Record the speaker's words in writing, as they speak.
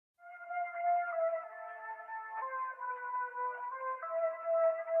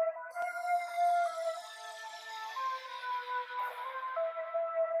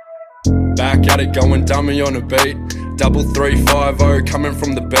back at it, going dummy on a beat. 3350 coming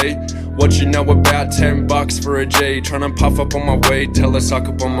from the beat. What you know about 10 bucks for a G? Tryna puff up on my weed, tell her suck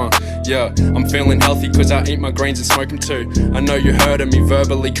up on my, yeah. I'm feeling healthy cause I eat my greens and smoke them too. I know you heard of me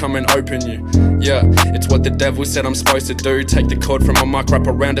verbally, come and open you. Yeah, it's what the devil said I'm supposed to do. Take the cord from my mic, wrap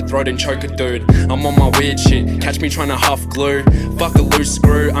around her throat and choke a dude. I'm on my weird shit, catch me tryna huff glue. Fuck a loose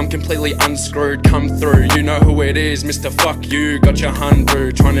screw, I'm completely unscrewed. Come through, you know who it is, Mr. Fuck You. Got your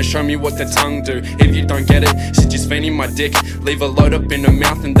hundu, tryna show me what the tongue do. If you don't get it, she's just feeding my dick. Leave a load up in her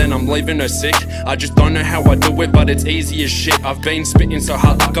mouth and then I'm leaving her sick. I just don't know how I do it, but it's easy as shit. I've been spitting so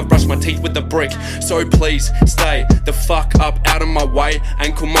hard like I've brushed my teeth with a brick. So please, stay the fuck up out of my way.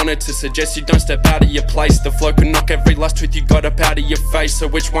 Ankle monitor suggests you don't step out of your place. The flow can knock every last tooth you got up out of your face. So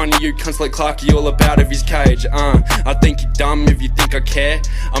which one of you cunts let Clarky all about of his cage? I think you're dumb if you think I care.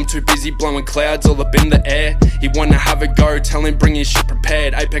 I'm too busy blowing clouds all up in the air. He wanna have a go, tell him bring his shit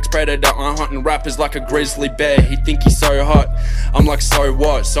prepared. Apex predator, I'm hunting rappers like a grizzly bear. He think he's so hot, I'm like so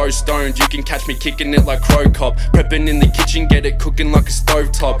what? So stoned, you can catch me kicking it like Crow Cop. Prepping in the kitchen, get it cooking like a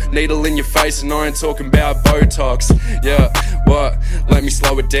stovetop. Needle in your face and I ain't talking about Botox. Yeah, what? Let me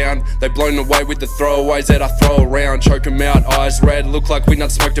slow it down. They blown away with the throwaways that I throw around. Choke 'em out, eyes red, look like we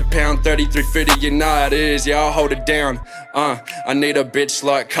not smoked a pound. 3350, you know it is, yeah, I'll hold it down. I need a bitch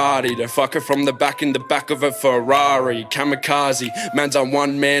like Cardi to fuck her from the back in the back of a Ferrari. Kamikaze, man's a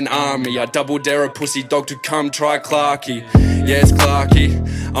one-man army. I double dare a pussy dog to come try Clarky. Yeah, it's Clarky.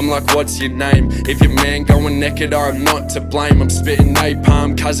 I'm like, what's your name? If your man going naked, I'm not to blame. I'm spitting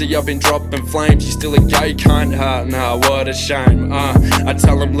napalm, cuzzy, I've been dropping flames. You still a gay cunt? Nah, what a shame. I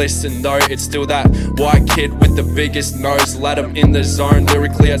tell him, listen though, it's still that white kid with the biggest nose. Let him in the zone,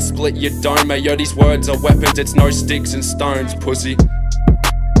 lyrically I'd split your dome. Ayo, these words are weapons, it's no sticks and stones, pussy.